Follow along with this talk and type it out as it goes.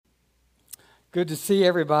Good to see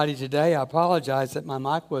everybody today. I apologize that my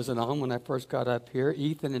mic wasn't on when I first got up here.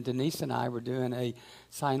 Ethan and Denise and I were doing a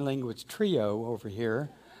sign language trio over here.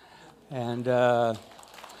 And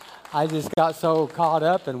I just got so caught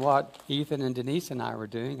up in what Ethan and Denise and I were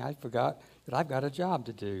doing, I forgot that I've got a job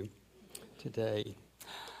to do today.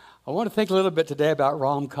 I want to think a little bit today about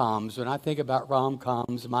rom-coms. When I think about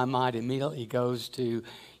rom-coms, my mind immediately goes to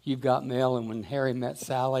You've Got Mail and When Harry Met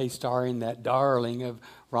Sally, starring that darling of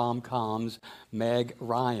rom-coms, Meg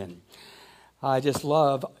Ryan. I just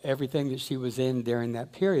love everything that she was in during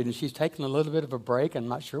that period. And she's taken a little bit of a break. I'm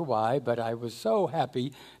not sure why, but I was so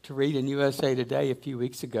happy to read in USA Today a few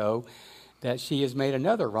weeks ago that she has made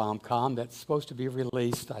another rom-com that's supposed to be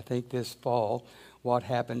released, I think, this fall, What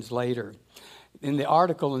Happens Later. In the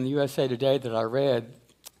article in the USA Today that I read,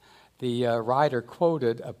 the writer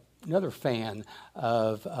quoted another fan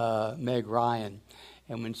of Meg Ryan.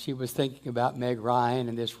 And when she was thinking about Meg Ryan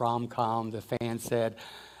and this rom-com, the fan said,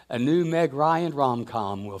 "A new Meg Ryan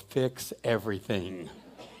rom-com will fix everything."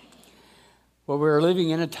 Well, we're living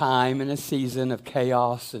in a time, in a season of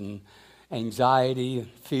chaos and anxiety,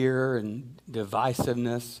 and fear and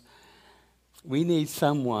divisiveness. We need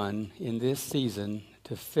someone in this season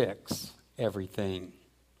to fix everything.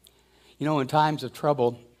 You know, in times of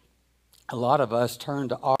trouble, a lot of us turn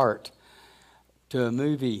to art, to a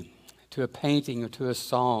movie, to a painting, or to a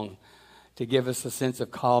song to give us a sense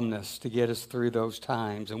of calmness, to get us through those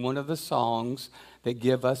times. And one of the songs that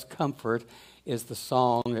give us comfort is the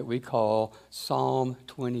song that we call Psalm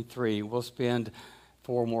 23. We'll spend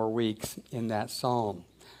 4 more weeks in that psalm.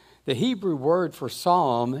 The Hebrew word for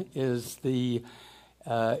psalm is the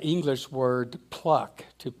English word pluck,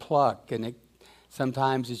 to pluck, and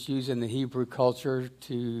sometimes it's used in the Hebrew culture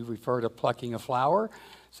to refer to plucking a flower,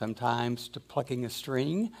 sometimes to plucking a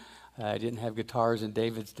string. Didn't have guitars in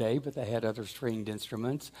David's day, but they had other stringed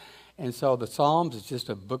instruments. And so the Psalms is just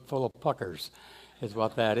a book full of pluckers, is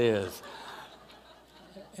what that is.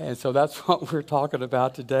 And so that's what we're talking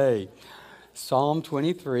about today. Psalm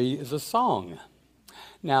 23 is a song.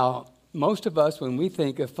 Now, most of us, when we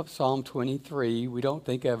think of Psalm 23, we don't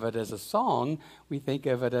think of it as a song. We think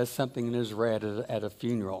of it as something that is read at a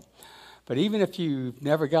funeral. But even if you've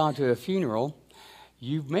never gone to a funeral,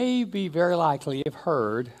 you may be very likely have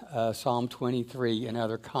heard Psalm 23 in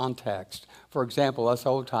other contexts. For example, us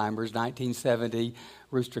old-timers, 1970,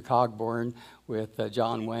 Rooster Cogburn with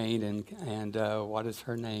John Wayne and what is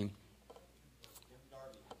her name?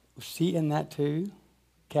 Was she in that too?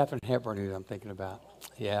 Katharine Hepburn, who I'm thinking about.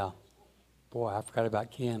 Yeah. Boy, I forgot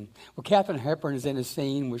about Kim. Well, Katharine Hepburn is in a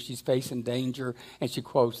scene where she's facing danger, and she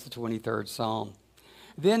quotes the 23rd Psalm.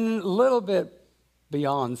 Then a little bit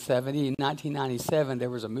beyond 70, in 1997, there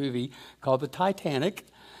was a movie called The Titanic.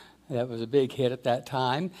 That was a big hit at that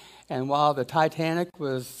time. And while the Titanic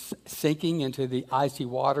was sinking into the icy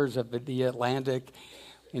waters of the Atlantic,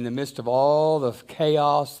 in the midst of all the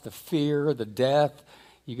chaos, the fear, the death,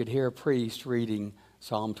 you could hear a priest reading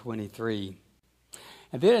Psalm 23.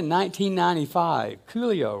 And then in 1995,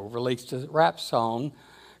 Coolio released a rap song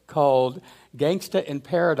called Gangsta in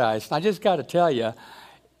Paradise. And I just got to tell you,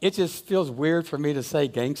 it just feels weird for me to say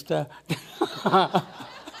gangsta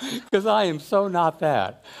because I am so not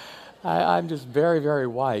that. I'm just very, very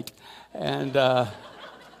white. And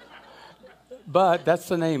but that's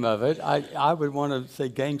the name of it. I would want to say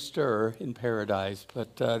gangster in paradise,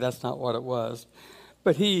 but that's not what it was.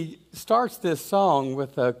 But he starts this song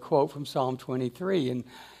with a quote from Psalm 23, and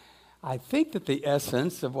I think that the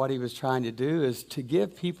essence of what he was trying to do is to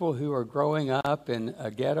give people who are growing up in a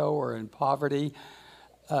ghetto or in poverty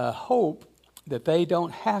hope that they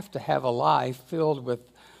don't have to have a life filled with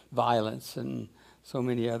violence and so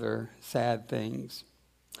many other sad things.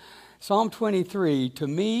 Psalm 23, to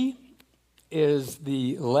me, is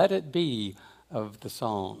the let it be of the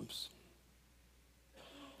Psalms.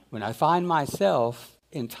 When I find myself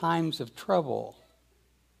in times of trouble,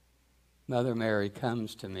 Mother Mary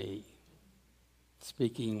comes to me,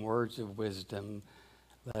 speaking words of wisdom,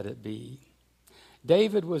 let it be.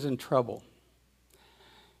 David was in trouble.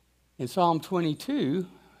 In Psalm 22,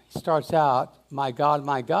 he starts out, my God,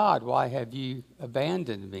 why have you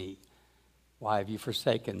abandoned me? Why have you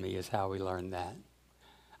forsaken me, is how we learn that.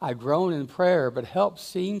 I groan in prayer, but help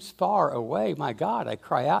seems far away. My God, I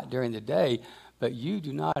cry out during the day, but you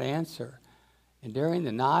do not answer. And during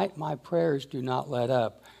the night, my prayers do not let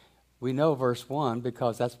up. We know verse 1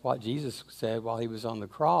 because that's what Jesus said while he was on the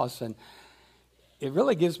cross. And it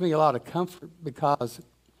really gives me a lot of comfort because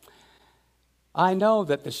I know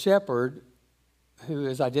that the shepherd, who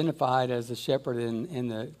is identified as the shepherd in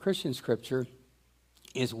the Christian scripture,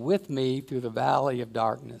 is with me through the valley of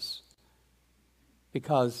darkness.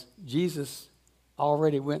 Because Jesus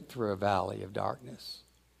already went through a valley of darkness.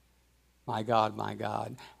 My God, my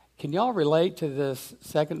God. Can y'all relate to this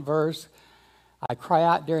second verse? I cry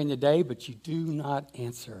out during the day, but you do not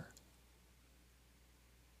answer.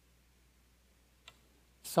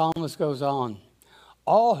 Psalmist goes on.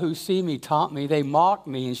 All who see me taunt me. They mock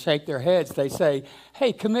me and shake their heads. They say,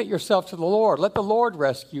 hey, commit yourself to the Lord. Let the Lord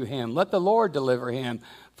rescue him. Let the Lord deliver him,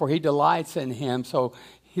 for he delights in him. So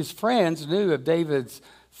his friends knew of David's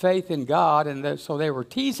faith in God, and so they were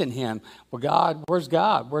teasing him. Well, God?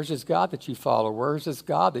 Where's this God that you follow? Where's this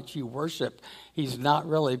God that you worship? He's not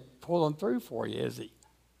really pulling through for you, is he?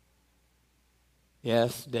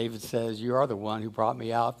 Yes, David says, you are the one who brought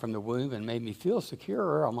me out from the womb and made me feel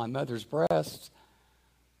secure on my mother's breast.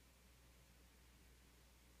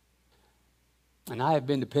 And I have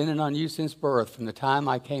been dependent on you since birth. From the time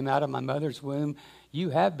I came out of my mother's womb, you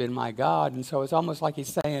have been my God. And so it's almost like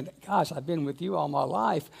he's saying, gosh, I've been with you all my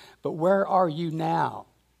life, but where are you now?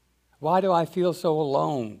 Why do I feel so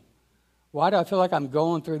alone? Why do I feel like I'm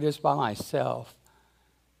going through this by myself?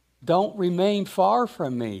 Don't remain far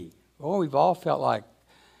from me. Well, we've all felt like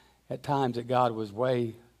at times that God was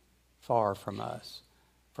way far from us.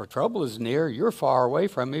 For trouble is near. You're far away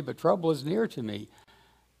from me, but trouble is near to me.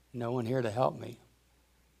 No one here to help me.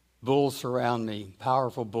 Bulls surround me.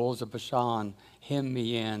 Powerful bulls of Bashan hem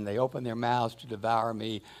me in. They open their mouths to devour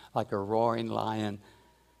me like a roaring lion,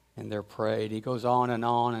 and they're prey. He goes on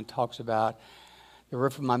and talks about the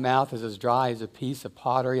roof of my mouth is as dry as a piece of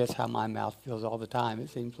pottery. That's how my mouth feels all the time, it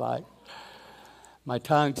seems like. My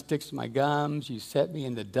tongue sticks to my gums. You set me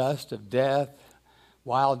in the dust of death.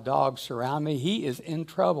 Wild dogs surround me. He is in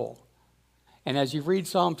trouble. And as you read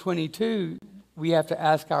Psalm 22, we have to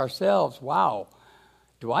ask ourselves, wow,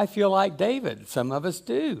 do I feel like David? Some of us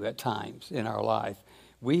do at times in our life.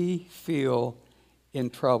 We feel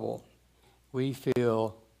in trouble. We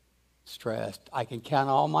feel stressed. I can count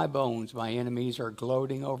all my bones. My enemies are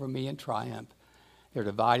gloating over me in triumph. They're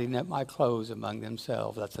dividing up my clothes among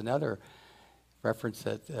themselves. That's another reference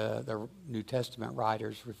that the New Testament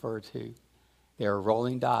writers refer to. They're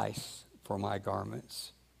rolling dice for my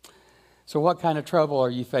garments. So what kind of trouble are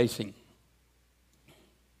you facing?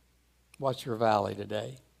 What's your valley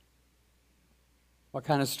today? What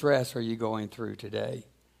kind of stress are you going through today?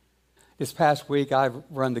 This past week, I've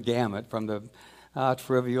run the gamut from the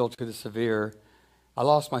trivial to the severe. I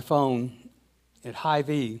lost my phone at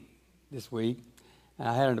Hy-Vee this week, and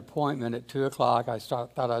I had an appointment at 2 o'clock. I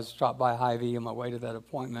thought I'd stop by Hy-Vee on my way to that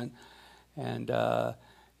appointment, and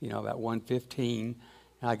about 1:15.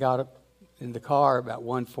 And I got up in the car about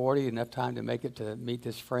 1:40, enough time to make it to meet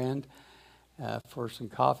this friend for some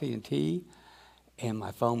coffee and tea, and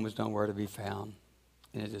my phone was nowhere to be found,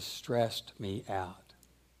 and it just stressed me out.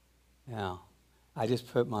 Now, I just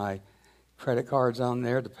put my credit cards on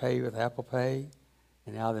there to pay with Apple Pay,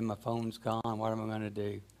 and now then my phone's gone. What am I going to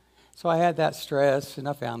do? So I had that stress, and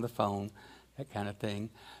I found the phone, that kind of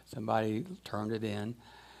thing. Somebody turned it in.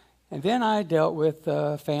 And then I dealt with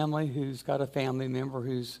a family who's got a family member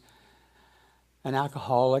who's an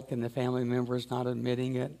alcoholic, and the family member is not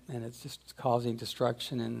admitting it, and it's just causing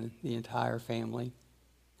destruction in the entire family.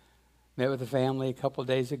 Met with a family a couple of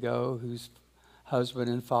days ago whose husband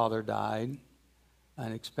and father died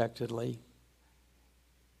unexpectedly,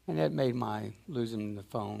 and that made my losing the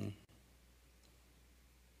phone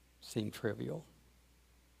seem trivial.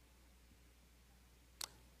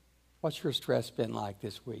 What's your stress been like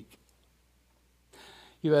this week?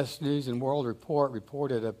 U.S. News and World Report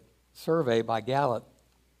reported a survey by Gallup.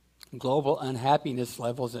 Global unhappiness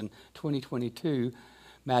levels in 2022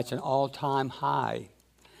 match an all-time high.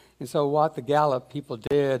 And so what the Gallup people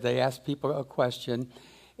did, they asked people a question,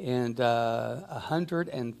 and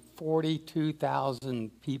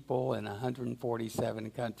 142,000 people in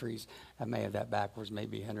 147 countries. I may have that backwards,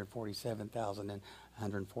 maybe 147,000 and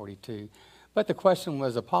 142. But the question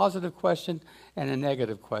was a positive question and a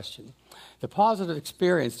negative question. The positive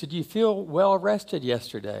experience, did you feel well rested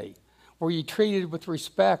yesterday? Were you treated with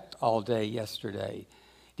respect all day yesterday?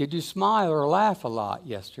 Did you smile or laugh a lot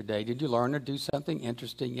yesterday? Did you learn or do something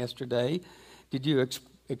interesting yesterday? Did you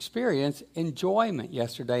experience enjoyment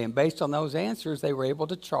yesterday? And based on those answers, they were able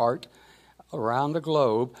to chart around the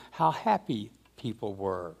globe how happy people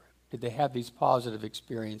were. Did they have these positive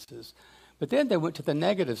experiences? But then they went to the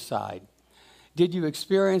negative side. Did you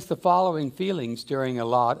experience the following feelings during a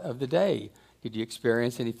lot of the day? Did you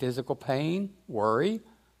experience any physical pain, worry,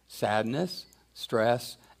 sadness,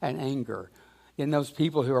 stress, and anger? And those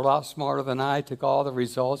people who are a lot smarter than I took all the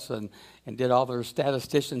results and did all their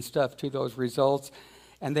statistician stuff to those results,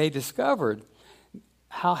 and they discovered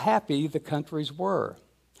how happy the countries were.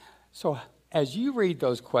 So as you read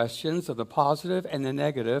those questions of the positive and the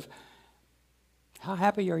negative, how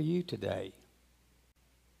happy are you today?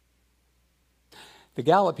 The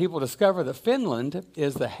Gallup people discover that Finland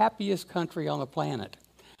is the happiest country on the planet.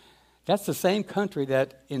 That's the same country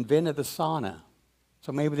that invented the sauna.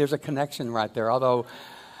 So maybe there's a connection right there, although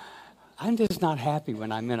I'm just not happy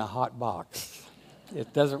when I'm in a hot box.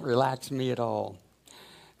 It doesn't relax me at all.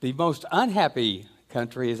 The most unhappy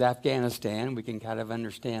country is Afghanistan. We can kind of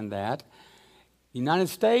understand that. The United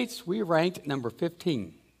States, we ranked number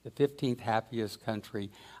 15, the 15th happiest country.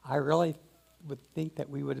 I really would think that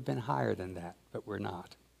we would have been higher than that, but we're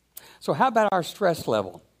not. So how about our stress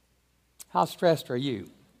level? How stressed are you?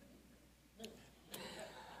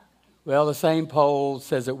 Well, the same poll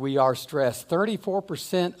says that we are stressed.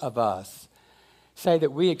 34% of us say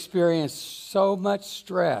that we experience so much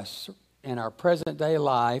stress in our present day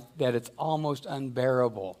life that it's almost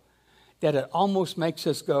unbearable, that it almost makes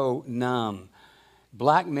us go numb.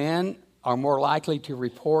 Black men are more likely to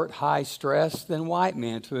report high stress than white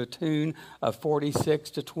men, to a tune of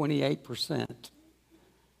 46 to 28%.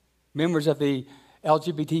 Members of the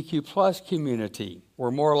LGBTQ plus community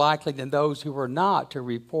were more likely than those who were not to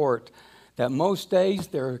report that most days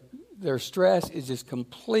their stress is just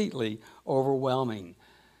completely overwhelming,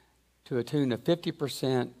 to a tune of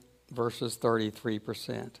 50% versus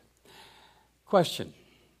 33%. Question: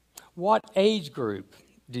 what age group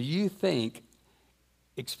do you think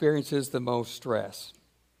experiences the most stress?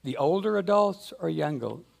 The older adults or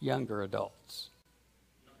younger adults?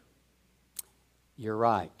 You're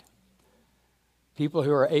right. People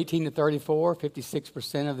who are 18 to 34,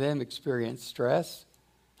 56% of them experience stress.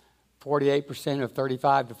 48% of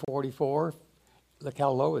 35 to 44, look how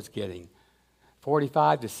low it's getting.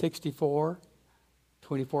 45 to 64,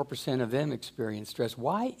 24% of them experience stress.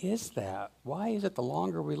 Why is that? Why is it the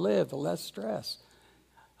longer we live, the less stress?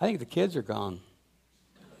 I think the kids are gone.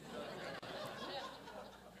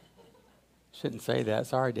 Shouldn't say that.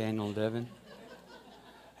 Sorry, Daniel and Devin.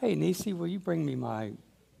 Hey, Nisi, will you bring me my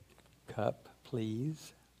cup,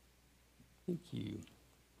 please? Thank you.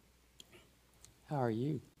 How are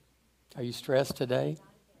you? Are you stressed today?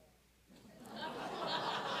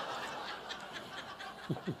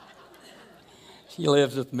 She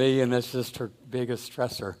lives with me, and that's just her biggest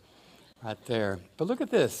stressor right there. But look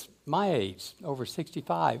at this. My age, over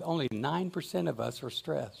 65, only 9% of us are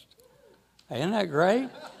stressed. Isn't that great?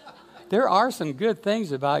 There are some good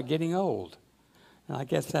things about getting old, and I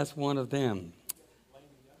guess that's one of them.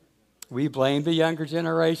 We blame the younger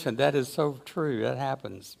generation. That is so true. That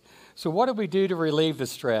happens. So what do we do to relieve the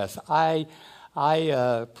stress? I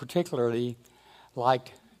particularly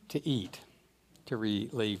like to eat to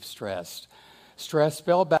relieve stress. Stress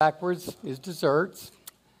spelled backwards is desserts,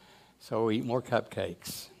 so eat more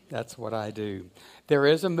cupcakes. That's what I do. There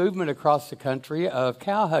is a movement across the country of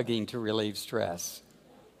cow hugging to relieve stress.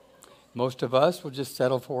 Most of us will just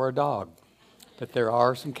settle for a dog, but there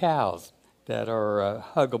are some cows that are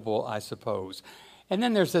huggable, I suppose. And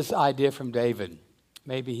then there's this idea from David.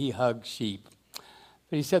 Maybe he hugged sheep.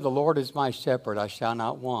 But he said, "The Lord is my shepherd, I shall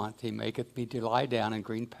not want. He maketh me to lie down in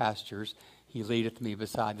green pastures. He leadeth me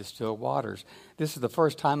beside the still waters." This is the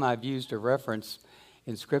first time I've used a reference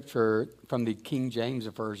in Scripture from the King James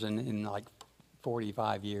Version in like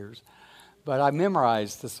 45 years. But I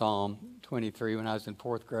memorized the Psalm 23 when I was in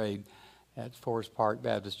fourth grade at Forest Park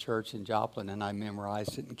Baptist Church in Joplin, and I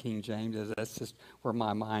memorized it in King James. That's just where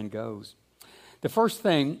my mind goes. The first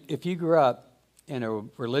thing, if you grew up in a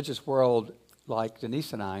religious world like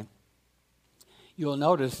Denise and I, you'll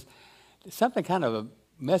notice something kind of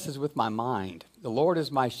messes with my mind. The Lord is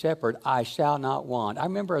my shepherd, I shall not want. I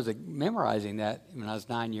remember memorizing that when I was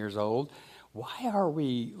 9 years old. Why are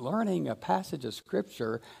we learning a passage of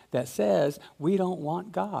Scripture that says we don't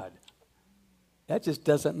want God? That just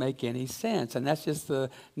doesn't make any sense. And that's just the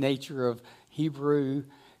nature of Hebrew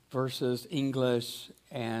versus English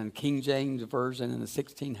and King James Version in the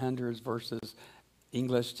 1600s versus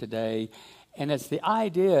English today. And it's the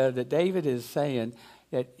idea that David is saying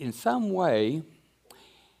that in some way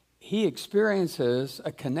he experiences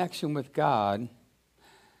a connection with God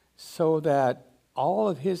so that all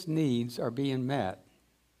of his needs are being met.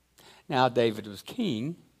 Now, David was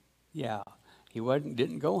king. Yeah, he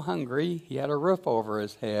didn't go hungry. He had a roof over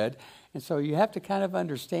his head. And so you have to kind of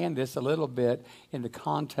understand this a little bit in the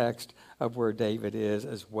context of where David is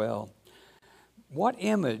as well. What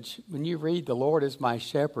image, when you read "The Lord is my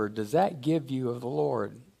shepherd," does that give you of the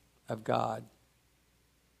Lord, of God?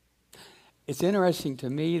 It's interesting to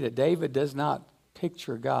me that David does not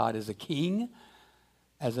picture God as a king,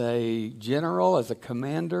 as a general, as a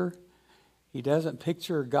commander. He doesn't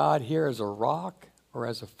picture God here as a rock or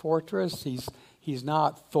as a fortress. He's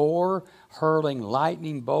not Thor hurling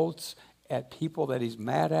lightning bolts at people that he's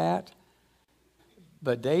mad at.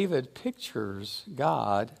 But David pictures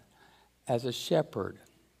God as a shepherd,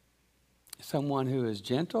 someone who is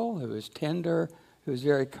gentle, who is tender, who is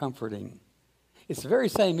very comforting. It's the very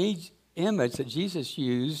same image that Jesus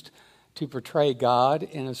used to portray God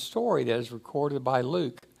in a story that is recorded by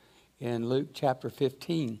Luke in Luke chapter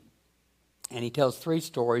 15. And he tells 3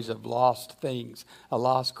 stories of lost things: a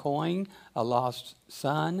lost coin, a lost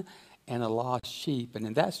son, and a lost sheep. And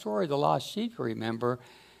in that story, the lost sheep, remember,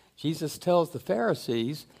 Jesus tells the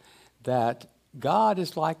Pharisees that God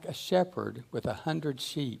is like a shepherd with 100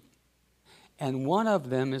 sheep, and one of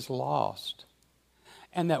them is lost.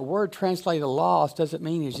 And that word translated lost doesn't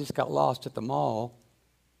mean he's just got lost at the mall,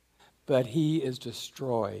 but he is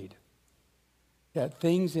destroyed. That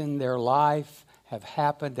things in their life have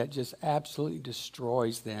happened that just absolutely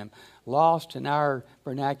destroys them. Lost in our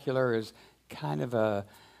vernacular is kind of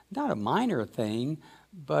not a minor thing,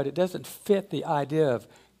 but it doesn't fit the idea of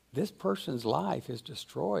this person's life is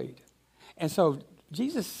destroyed. And so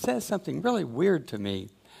Jesus says something really weird to me.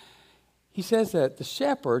 He says that the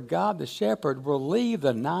shepherd, God the shepherd, will leave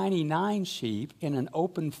the 99 sheep in an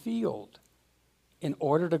open field in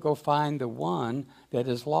order to go find the one that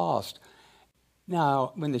is lost.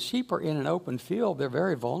 Now, when the sheep are in an open field, they're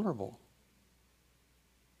very vulnerable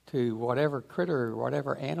to whatever critter or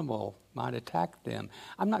whatever animal might attack them.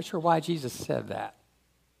 I'm not sure why Jesus said that.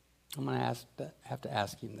 I'm going to have to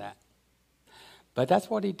ask him that. But that's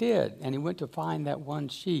what he did, and he went to find that one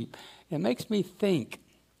sheep. It makes me think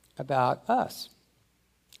about us.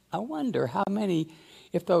 I wonder how many,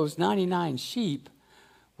 if those 99 sheep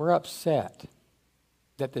were upset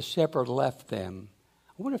that the shepherd left them,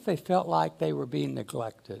 I wonder if they felt like they were being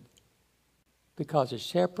neglected because the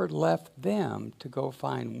shepherd left them to go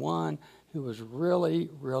find one who was really,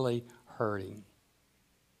 really hurting.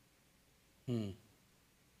 I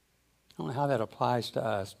don't know how that applies to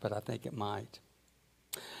us, but I think it might.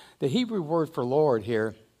 The Hebrew word for Lord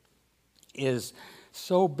here is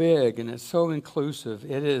so big and it's so inclusive.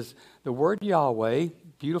 It is the word Yahweh,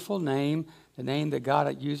 beautiful name, the name that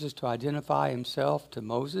God uses to identify himself to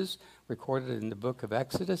Moses, recorded in the book of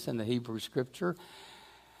Exodus in the Hebrew scripture.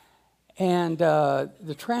 And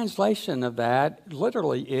the translation of that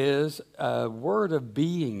literally is a word of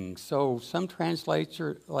being. So some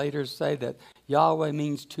translators say that Yahweh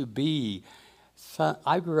means to be. So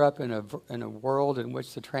I grew up in a world in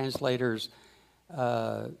which the translators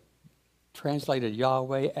translated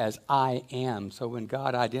Yahweh as I am. So when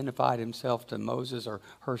God identified himself to Moses or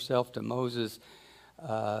herself to Moses,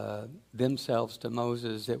 themselves to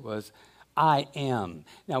Moses, it was I am.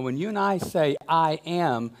 Now when you and I say I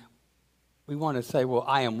am, we want to say, well,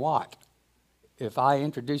 I am what? If I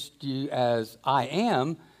introduced you as I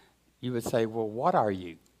am, you would say, well, what are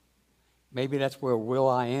you? Maybe that's where Will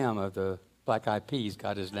I Am of the Black Eyed Peas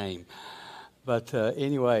got his name. But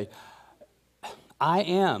anyway, I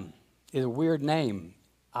am is a weird name.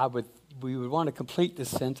 We would want to complete this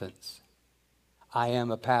sentence. I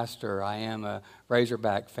am a pastor. I am a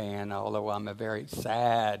Razorback fan, although I'm a very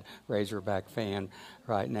sad Razorback fan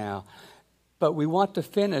right now. But we want to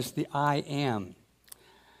finish the I am.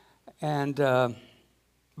 And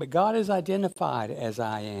but God is identified as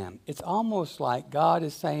I am. It's almost like God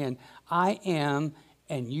is saying, I am,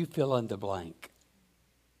 and you fill in the blank.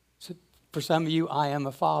 So for some of you, I am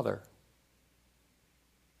a father.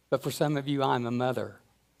 But for some of you, I'm a mother.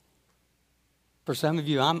 For some of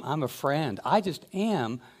you, I'm a friend. I just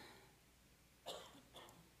am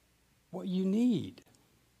what you need.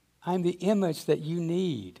 I'm the image that you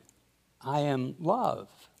need. I am love.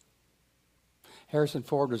 Harrison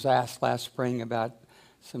Ford was asked last spring about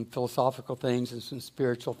some philosophical things and some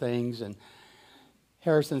spiritual things, and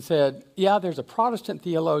Harrison said, yeah, there's a Protestant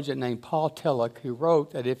theologian named Paul Tillich who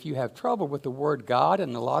wrote that if you have trouble with the word God,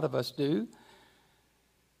 and a lot of us do,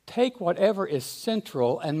 take whatever is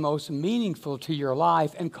central and most meaningful to your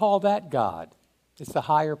life and call that God. It's the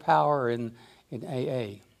higher power in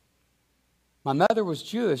AA. My mother was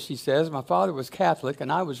Jewish, she says. My father was Catholic,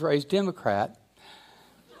 and I was raised Democrat.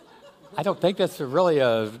 I don't think that's really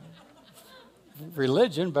a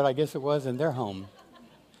religion, but I guess it was in their home.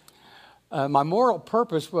 My moral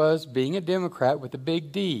purpose was being a Democrat with a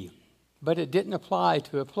big D, but it didn't apply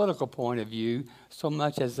to a political point of view so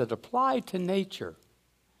much as it applied to nature.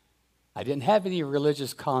 I didn't have any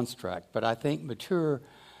religious construct, but I think nature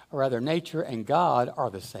and God are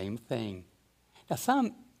the same thing. Now,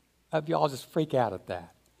 some of y'all just freak out at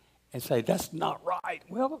that and say, that's not right.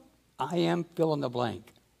 Well, I am fill in the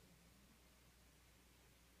blank.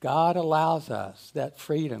 God allows us that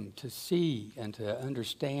freedom to see and to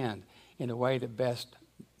understand in a way that best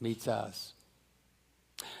meets us.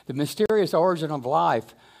 The mysterious origin of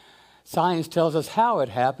life, science tells us how it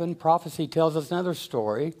happened. Prophecy tells us another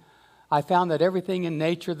story. I found that everything in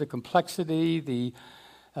nature, the complexity, the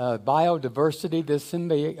biodiversity, the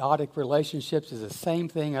symbiotic relationships is the same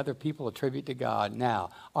thing other people attribute to God. Now,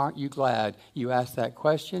 aren't you glad you asked that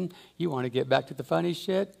question? You want to get back to the funny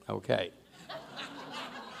shit? Okay.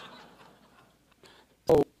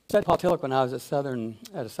 So, I said Paul Tillich when I was at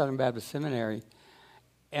a Southern Baptist seminary,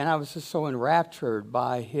 and I was just so enraptured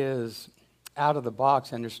by his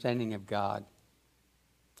out-of-the-box understanding of God.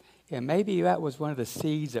 And maybe that was one of the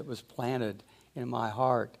seeds that was planted in my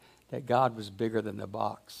heart, that God was bigger than the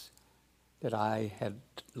box that I had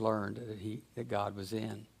learned that God was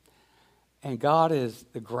in. And God is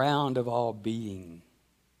the ground of all being.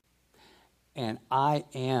 And I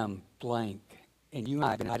am blank. And you and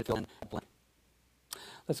I have been able to fill in blank.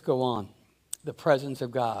 Let's go on. The presence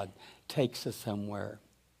of God takes us somewhere.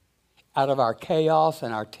 Out of our chaos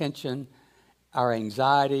and our tension, our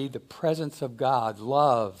anxiety, the presence of God,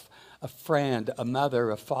 love, a friend, a mother,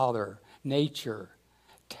 a father, nature,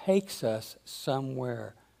 takes us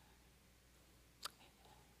somewhere.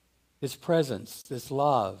 This presence, this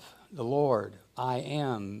love, the Lord, I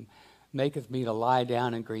am, maketh me to lie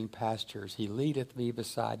down in green pastures. He leadeth me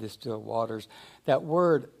beside the still waters. That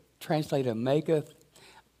word translated maketh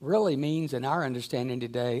really means, in our understanding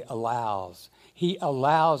today, allows. He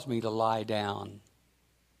allows me to lie down.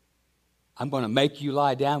 I'm going to make you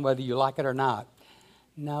lie down whether you like it or not.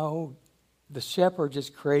 No, the shepherd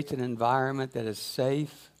just creates an environment that is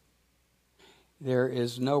safe. There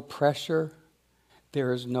is no pressure.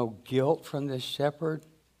 There is no guilt from this shepherd.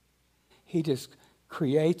 He just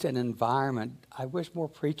creates an environment. I wish more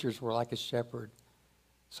preachers were like a shepherd.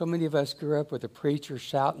 So many of us grew up with a preacher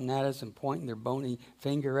shouting at us and pointing their bony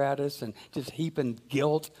finger at us and just heaping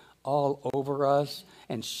guilt all over us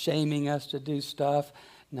and shaming us to do stuff.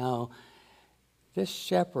 No, this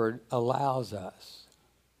shepherd allows us.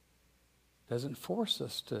 Doesn't force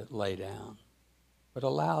us to lay down, but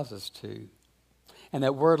allows us to. And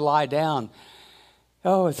that word lie down,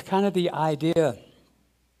 it's kind of the idea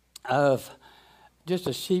of just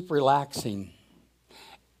a sheep relaxing.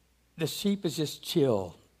 The sheep is just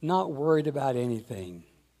chill, not worried about anything.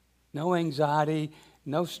 No anxiety,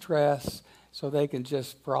 no stress, so they can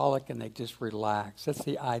just frolic and they just relax. That's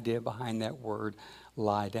the idea behind that word,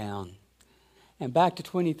 lie down. And back to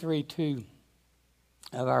 23:2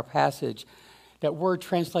 of our passage, that word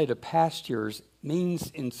translated pastures means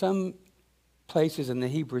in some places in the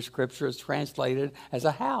Hebrew scripture it's translated as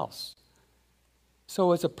a house.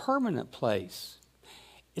 So it's a permanent place.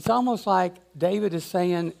 It's almost like David is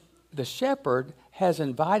saying, the shepherd has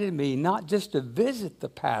invited me not just to visit the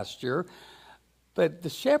pasture, but the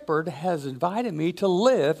shepherd has invited me to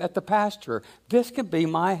live at the pasture. This can be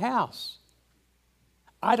my house.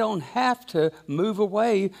 I don't have to move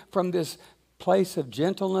away from this place of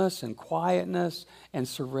gentleness and quietness and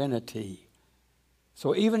serenity.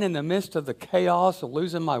 So even in the midst of the chaos of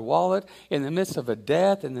losing my wallet, in the midst of a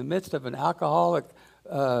death, in the midst of an alcoholic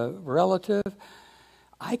relative,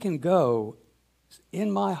 I can go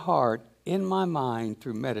in my heart, in my mind,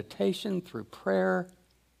 through meditation, through prayer,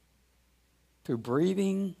 through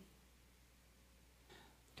breathing,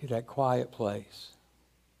 to that quiet place.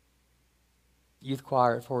 Youth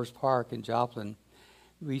choir at Forest Park in Joplin,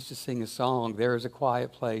 we used to sing a song, there is a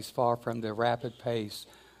quiet place far from the rapid pace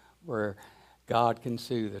where God can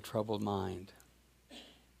soothe a troubled mind.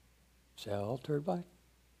 Sheltered by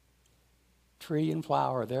tree and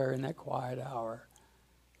flower there in that quiet hour.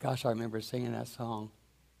 Gosh, I remember singing that song.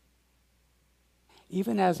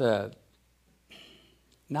 Even as a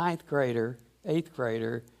 9th grader, 8th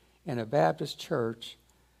grader in a Baptist church,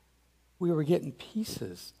 we were getting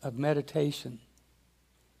pieces of meditation.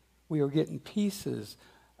 We were getting pieces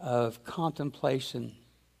of contemplation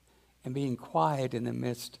and being quiet in the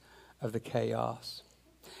midst of the chaos.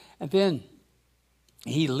 And then,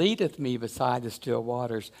 he leadeth me beside the still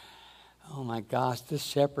waters. Oh my gosh, this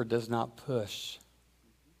shepherd does not push.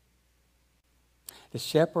 The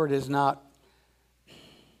shepherd is not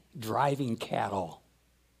driving cattle.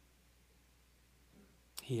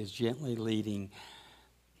 He is gently leading.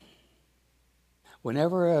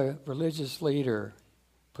 Whenever a religious leader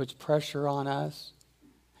puts pressure on us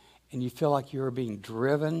and you feel like you're being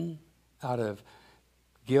driven out of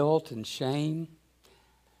guilt and shame,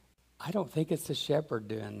 I don't think it's the shepherd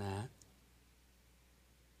doing that.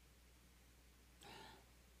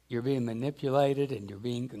 You're being manipulated and you're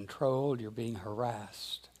being controlled, you're being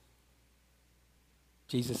harassed.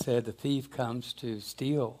 Jesus said, the thief comes to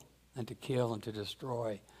steal and to kill and to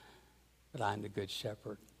destroy, but I'm the good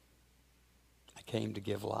shepherd. I came to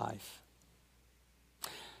give life.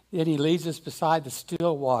 Then he leads us beside the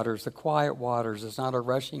still waters, the quiet waters. It's not a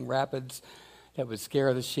rushing rapids that would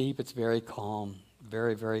scare the sheep. It's very calm,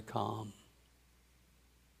 very, very calm.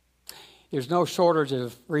 There's no shortage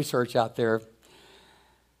of research out there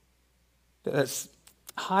that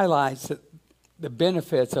highlights the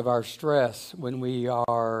benefits of our stress when we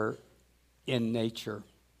are in nature.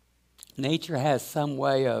 Nature has some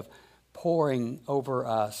way of pouring over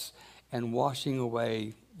us and washing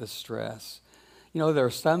away the stress. You know, there are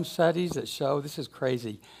some studies that show, this is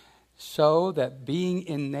crazy, show that being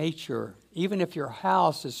in nature, even if your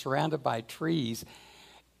house is surrounded by trees,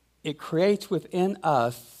 it creates within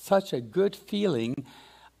us such a good feeling,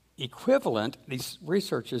 equivalent, these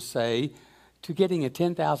researchers say, to getting a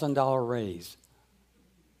 $10,000 raise.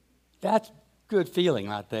 That's good feeling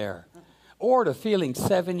right there. Or to feeling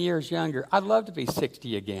 7 years younger. I'd love to be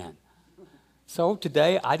 60 again. So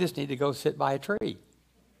today, I just need to go sit by a tree.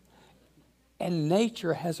 And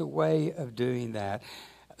nature has a way of doing that.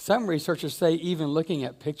 Some researchers say even looking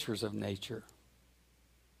at pictures of nature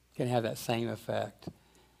can have that same effect.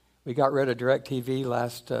 We got rid of DirecTV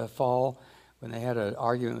last fall when they had an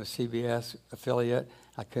argument with CBS affiliate.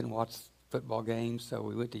 I couldn't watch football games, so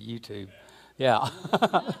we went to YouTube. Yeah.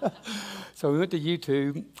 So we went to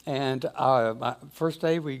YouTube, and my first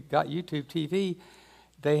day we got YouTube TV.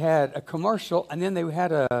 They had a commercial, and then they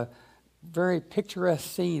had a very picturesque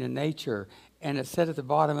scene in nature, and it said at the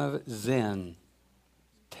bottom of it, Zen.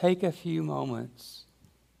 Take a few moments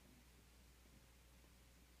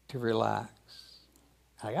to relax.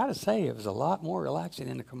 I got to say, it was a lot more relaxing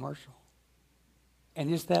in the commercial. And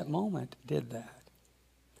just that moment did that.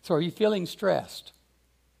 So are you feeling stressed?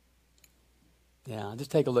 Yeah, just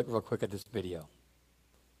take a look real quick at this video.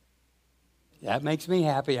 That makes me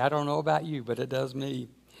happy. I don't know about you, but it does me.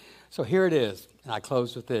 So here it is, and I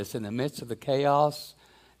close with this. In the midst of the chaos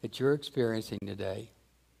that you're experiencing today,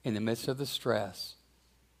 in the midst of the stress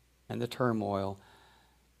and the turmoil,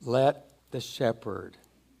 let the shepherd,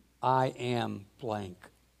 I am blank.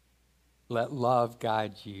 Let love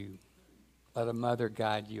guide you. Let a mother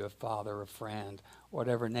guide you, a father, a friend,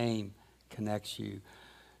 whatever name connects you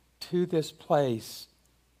to this place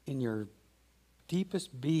in your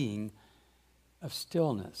deepest being of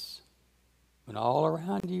stillness. When all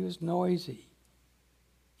around you is noisy,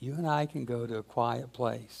 you and I can go to a quiet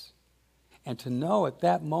place. And to know at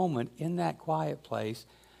that moment, in that quiet place,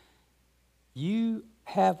 you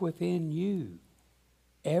have within you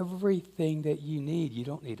everything that you need. You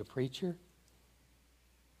don't need a preacher.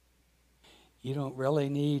 You don't really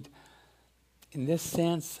need, in this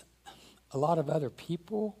sense, a lot of other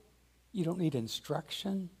people. You don't need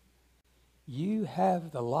instruction. You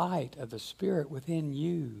have the light of the Spirit within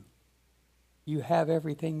you. You have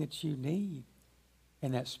everything that you need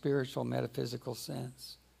in that spiritual, metaphysical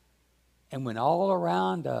sense. And when all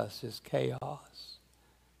around us is chaos,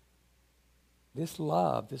 this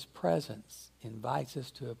love, this presence invites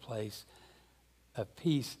us to a place of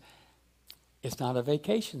peace. It's not a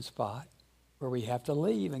vacation spot where we have to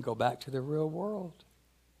leave and go back to the real world.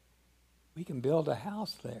 We can build a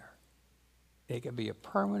house there. It can be a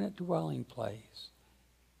permanent dwelling place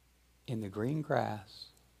in the green grass,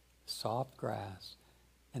 soft grass,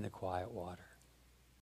 and the quiet water.